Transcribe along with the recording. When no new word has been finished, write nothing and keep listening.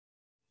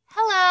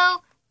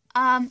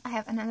I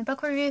have another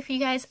book review for you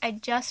guys. I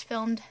just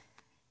filmed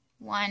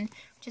one,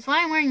 which is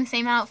why I'm wearing the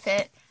same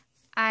outfit.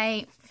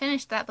 I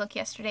finished that book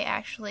yesterday,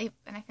 actually,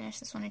 and I finished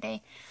this one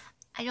today.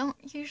 I don't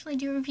usually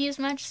do reviews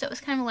much, so it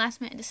was kind of a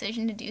last-minute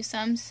decision to do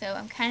some, so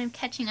I'm kind of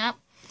catching up.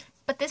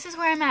 But this is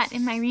where I'm at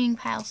in my reading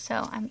pile,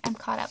 so I'm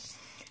caught up.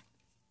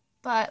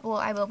 But, well,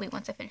 I will be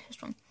once I finish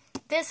this one.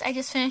 This I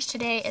just finished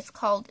today. It's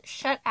called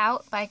Shut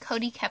Out by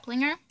Kody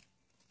Keplinger.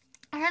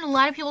 I heard a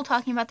lot of people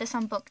talking about this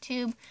on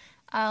BookTube,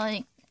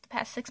 like the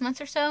past 6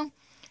 months or so.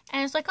 And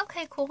I was like,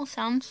 okay, cool,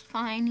 sounds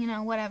fine, you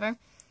know, whatever.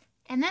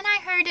 And then I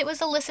heard it was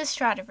a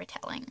Lysistrata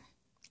retelling.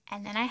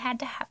 And then I had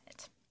to have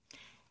it.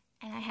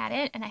 And I had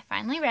it, and I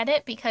finally read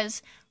it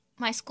because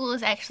my school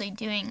is actually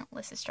doing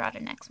Lysistrata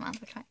next month,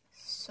 which I'm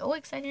so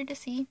excited to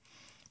see.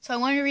 So I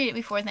wanted to read it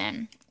before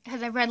then,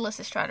 because I've read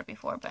Lysistrata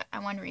before, but I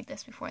wanted to read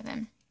this before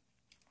then.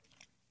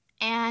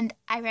 And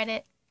I read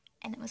it,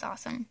 and it was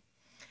awesome.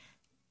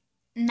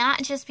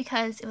 Not just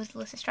because it was a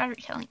Lysistrata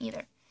retelling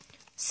either.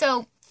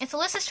 So, it's a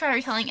Lysistrata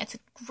retelling, it's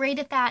great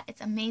at that,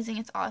 it's amazing,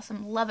 it's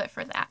awesome, love it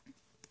for that.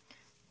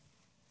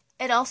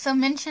 It also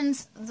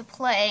mentions the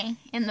play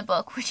in the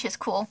book, which is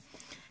cool.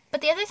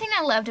 But the other thing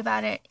I loved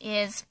about it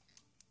is,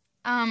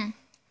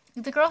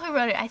 the girl who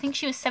wrote it, I think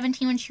she was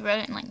 17 when she wrote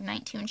it and like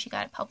 19 when she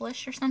got it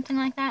published or something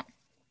like that.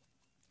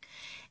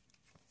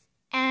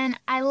 And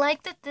I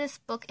like that this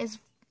book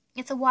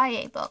it's a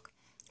YA book.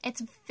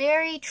 It's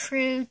very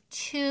true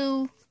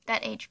to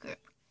that age group.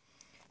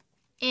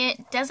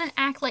 It doesn't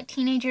act like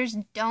teenagers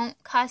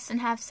don't cuss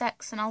and have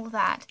sex and all of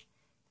that.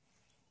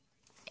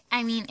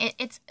 I mean,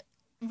 it's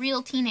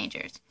real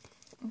teenagers.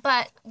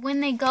 But when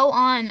they go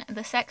on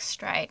the sex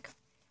strike,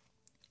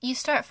 you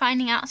start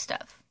finding out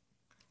stuff.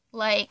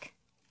 Like,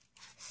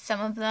 some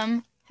of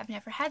them have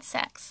never had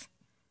sex.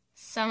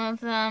 Some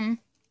of them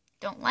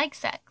don't like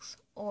sex.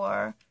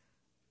 Or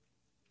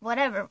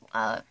whatever.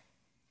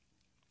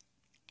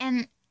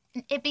 And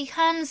it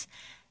becomes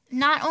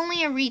not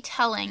only a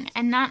retelling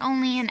and not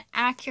only an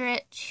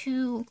accurate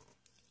to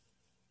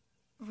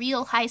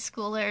real high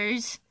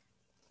schoolers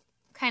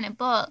kind of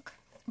book,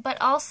 but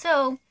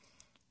also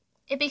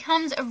it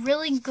becomes a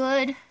really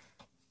good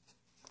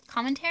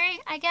commentary,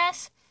 I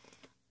guess,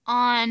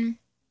 on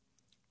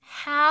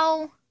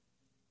how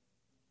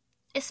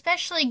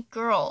especially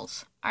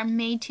girls are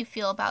made to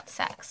feel about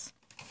sex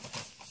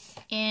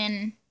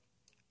in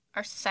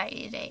our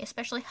society today,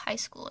 especially high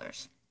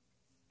schoolers.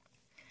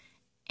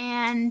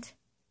 And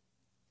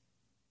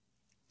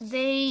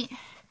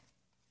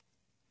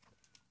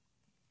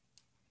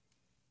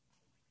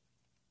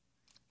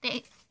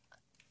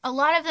a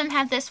lot of them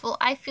have this, well,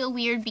 I feel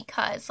weird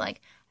because, like,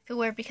 I feel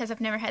weird because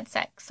I've never had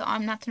sex, so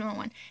I'm not the normal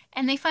one.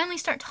 And they finally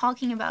start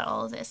talking about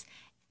all of this,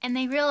 and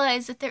they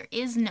realize that there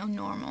is no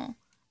normal,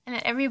 and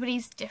that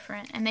everybody's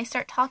different, and they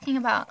start talking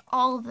about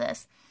all of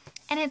this,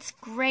 and it's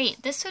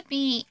great. This would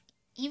be,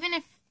 even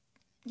if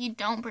you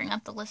don't bring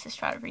up the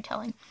Lysistrata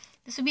retelling,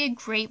 this would be a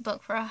great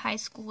book for a high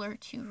schooler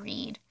to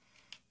read.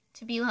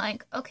 To be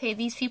like, okay,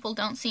 these people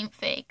don't seem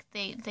fake.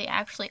 They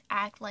actually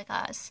act like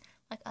us,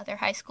 like other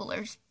high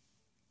schoolers.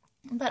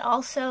 But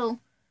also,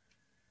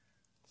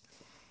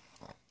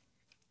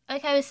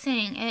 like I was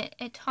saying,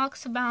 it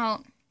talks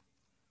about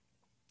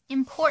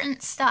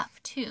important stuff,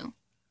 too.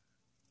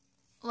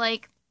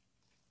 Like,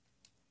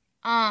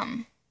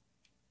 I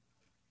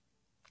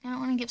don't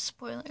want to give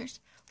spoilers.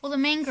 Well, the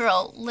main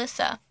girl,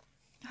 Lissa,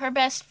 her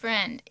best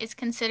friend is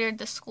considered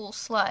the school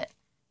slut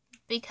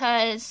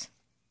because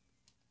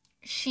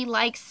she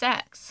likes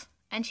sex,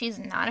 and she's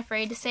not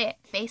afraid to say it,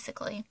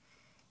 basically.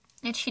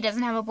 And she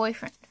doesn't have a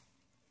boyfriend.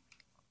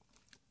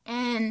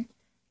 And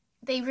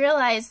they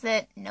realize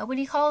that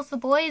nobody calls the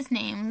boys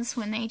names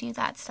when they do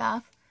that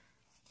stuff.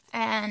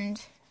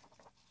 And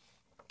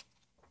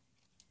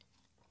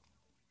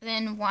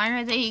then why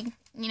are they,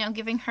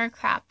 giving her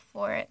crap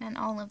for it and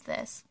all of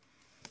this?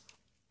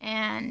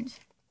 And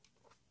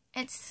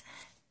it's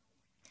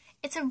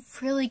a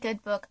really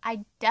good book.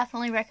 I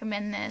definitely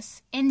recommend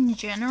this in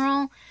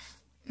general,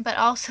 but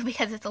also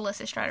because it's a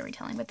Lysistrata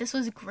retelling. But this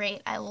was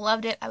great. I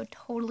loved it. I would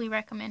totally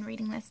recommend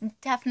reading this.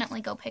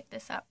 Definitely go pick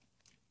this up.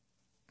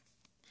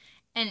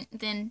 And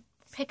then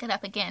pick it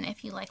up again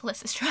if you like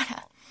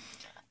Lysistrata.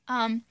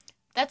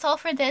 That's all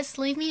for this.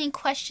 Leave me any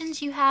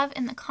questions you have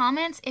in the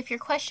comments. If your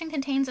question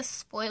contains a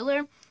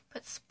spoiler,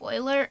 put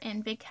spoiler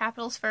in big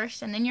capitals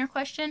first and then your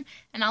question.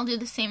 And I'll do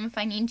the same if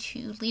I need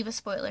to leave a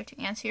spoiler to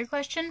answer your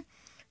question.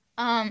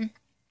 Any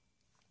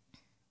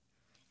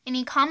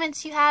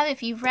comments you have,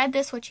 if you've read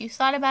this, what you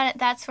thought about it,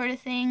 that sort of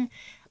thing.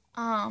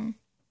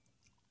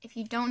 If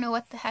you don't know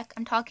what the heck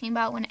I'm talking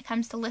about when it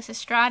comes to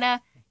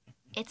Lysistrata,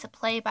 it's a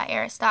play by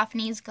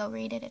Aristophanes. Go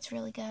read it. It's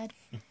really good.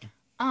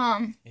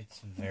 It's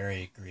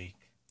very Greek.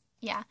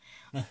 Yeah.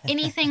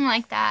 Anything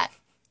like that.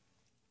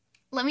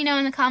 Let me know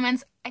in the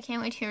comments. I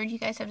can't wait to hear what you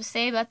guys have to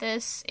say about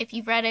this. If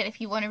you've read it, if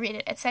you want to read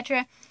it,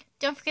 etc.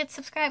 Don't forget to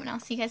subscribe, and I'll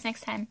see you guys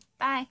next time.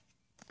 Bye.